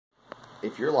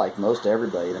if you're like most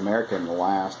everybody in America in the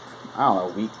last, I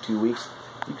don't know, week, 2 weeks,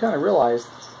 you kind of realize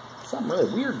something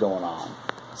really weird going on.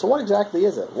 So what exactly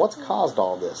is it? What's caused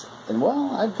all this? And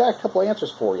well, I've got a couple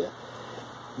answers for you.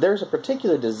 There's a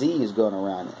particular disease going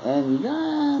around, and you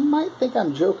might think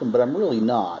I'm joking, but I'm really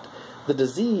not. The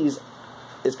disease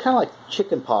is kind of like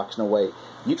chicken pox in a way.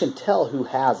 You can tell who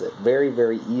has it very,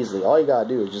 very easily. All you got to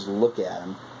do is just look at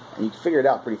them, and you can figure it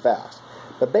out pretty fast.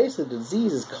 But basically, the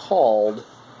disease is called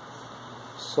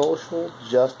Social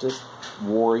Justice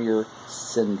Warrior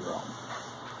Syndrome.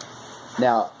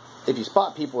 Now, if you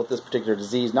spot people with this particular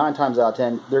disease, 9 times out of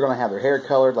 10, they're going to have their hair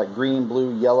colored like green,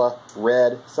 blue, yellow,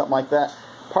 red, something like that.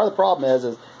 Part of the problem is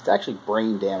it's actually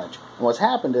brain damage. And what's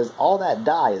happened is all that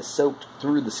dye is soaked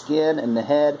through the skin and the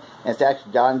head, and it's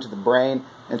actually got into the brain,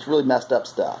 and it's really messed up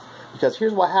stuff. Because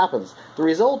here's what happens. The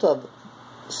result of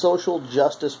Social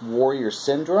Justice Warrior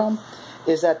Syndrome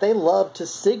is that they love to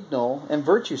signal and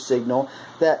virtue signal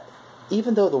that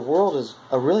even though the world is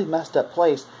a really messed up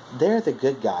place, they're the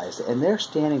good guys, and they're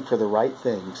standing for the right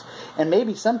things. And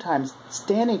maybe sometimes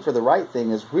standing for the right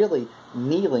thing is really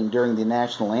kneeling during the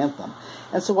national anthem.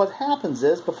 And so what happens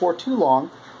is, before too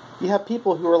long, you have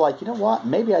people who are like, you know what,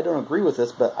 maybe I don't agree with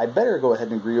this, but I better go ahead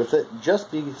and agree with it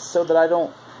so that I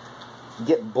don't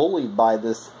get bullied by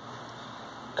this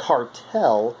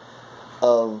cartel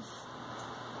of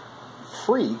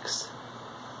freaks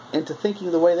into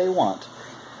thinking the way they want.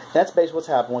 That's basically what's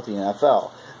happened with the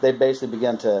NFL. They basically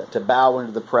began to bow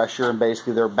into the pressure, and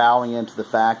basically they're bowing into the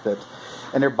fact that,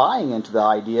 and they're buying into the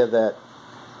idea that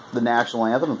the national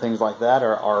anthem and things like that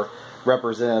are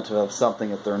representative of something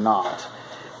that they're not.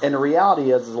 And the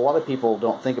reality is a lot of people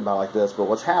don't think about it like this, but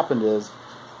what's happened is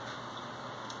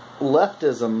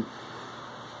leftism,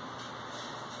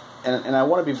 and I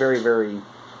want to be very, very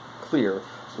clear,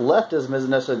 leftism isn't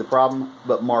necessarily the problem,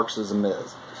 but Marxism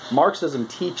is. Marxism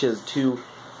teaches to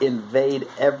invade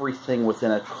everything within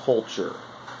a culture.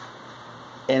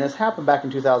 And it's happened back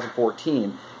in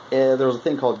 2014. There was a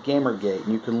thing called Gamergate,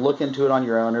 and you can look into it on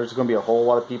your own. There's going to be a whole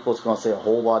lot of people that's going to say a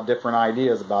whole lot of different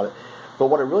ideas about it. But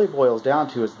what it really boils down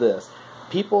to is this.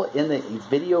 People in the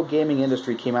video gaming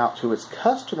industry came out to its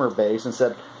customer base and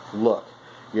said, look,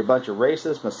 you're a bunch of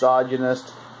racist,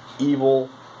 misogynist, evil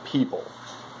people.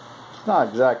 It's not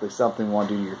exactly something you want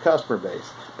to do to your customer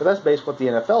base. But that's basically what the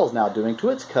NFL is now doing to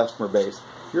its customer base.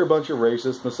 You're a bunch of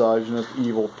racist, misogynist,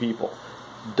 evil people.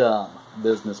 Dumb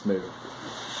business move.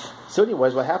 So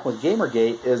anyways, what happened with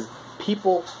Gamergate is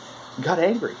people got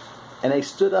angry. And they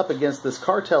stood up against this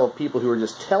cartel of people who were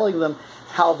just telling them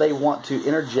how they want to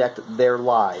interject their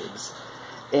lives.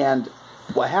 And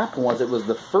what happened was, it was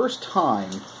the first time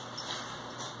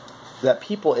that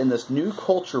people in this new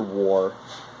culture war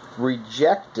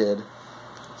rejected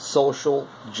social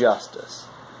justice.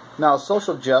 Now,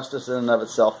 social justice in and of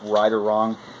itself, right or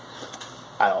wrong,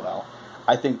 I don't know.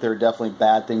 I think there are definitely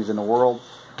bad things in the world.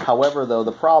 However, though,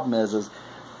 the problem is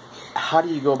how do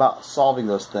you go about solving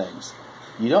those things?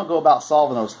 You don't go about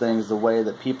solving those things the way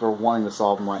that people are wanting to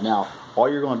solve them right now. All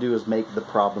you're going to do is make the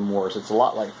problem worse. It's a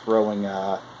lot like throwing,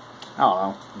 I don't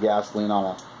know, gasoline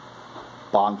on a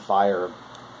bonfire of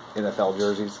NFL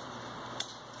jerseys.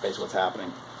 Basically what's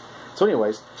happening. So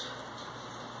anyways,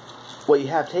 what you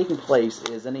have taking place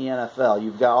is in the NFL,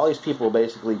 you've got all these people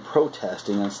basically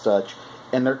protesting and such,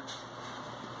 and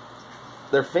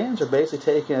their fans are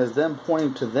basically taking as them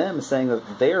pointing to them and saying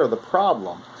that they are the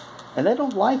problem. And they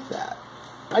don't like that.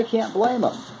 I can't blame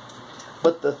them.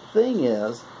 But the thing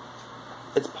is,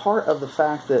 it's part of the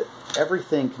fact that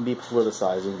everything can be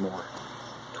politicized anymore.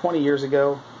 20 years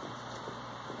ago,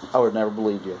 I would have never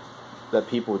believed you that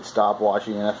people would stop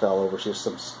watching NFL over just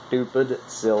some stupid,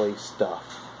 silly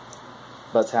stuff.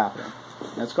 But it's happening.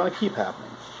 And it's going to keep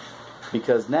happening.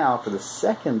 Because now, for the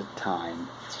second time,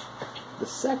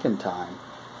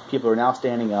 people are now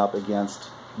standing up against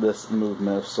this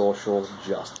movement of social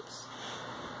justice.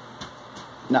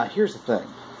 Now, here's the thing.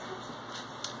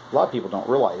 A lot of people don't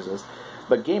realize this,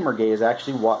 but Gamergate is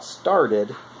actually what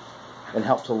started and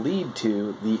helped to lead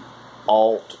to the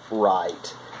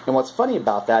alt-right. And what's funny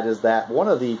about that is that one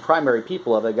of the primary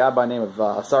people of it, a guy by the name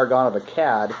of Sargon of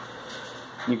Akkad,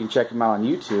 you can check him out on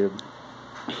YouTube,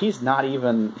 he's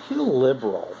a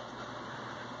liberal.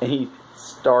 And he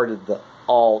started the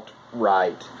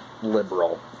alt-right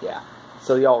liberal. Yeah.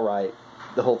 So the alt-right,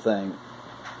 the whole thing,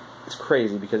 it's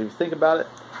crazy because if you think about it,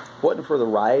 if it wasn't for the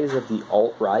rise of the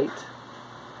alt-right,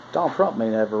 Donald Trump may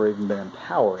never even been in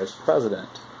power as president.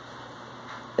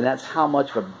 And that's how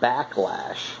much of a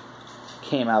backlash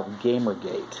came out of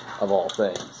Gamergate, of all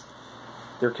things.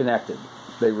 They're connected.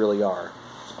 They really are.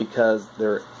 It's because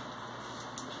they're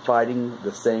fighting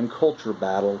the same culture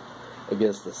battle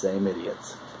against the same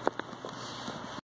idiots.